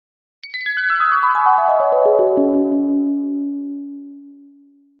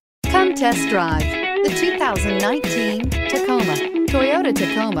Come test drive the 2019 Tacoma. Toyota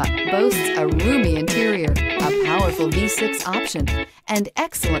Tacoma boasts a roomy interior, a powerful V6 option, and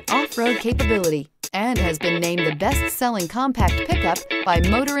excellent off-road capability, and has been named the best-selling compact pickup by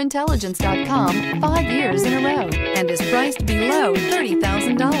MotorIntelligence.com 5 years in a row and is priced below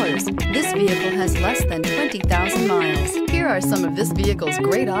 $30,000. This vehicle has less than 20,000 miles. Here are some of this vehicle's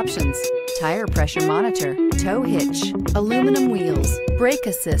great options: tire pressure monitor, tow hitch, aluminum wheels, brake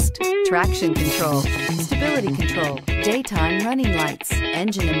assist, traction control, stability control, daytime running lights,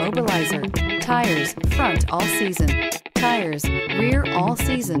 engine immobilizer, tires front all season, tires rear all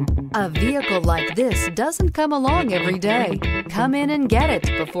season. A vehicle like this doesn't come along every day. Come in and get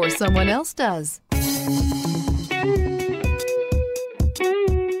it before someone else does.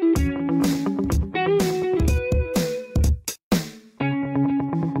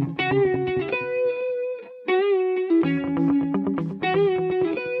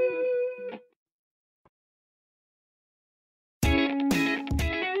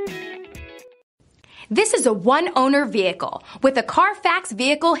 This is a one-owner vehicle with a Carfax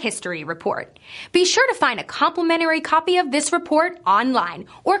Vehicle History Report. Be sure to find a complimentary copy of this report online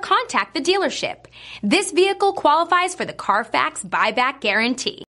or contact the dealership. This vehicle qualifies for the Carfax Buyback Guarantee.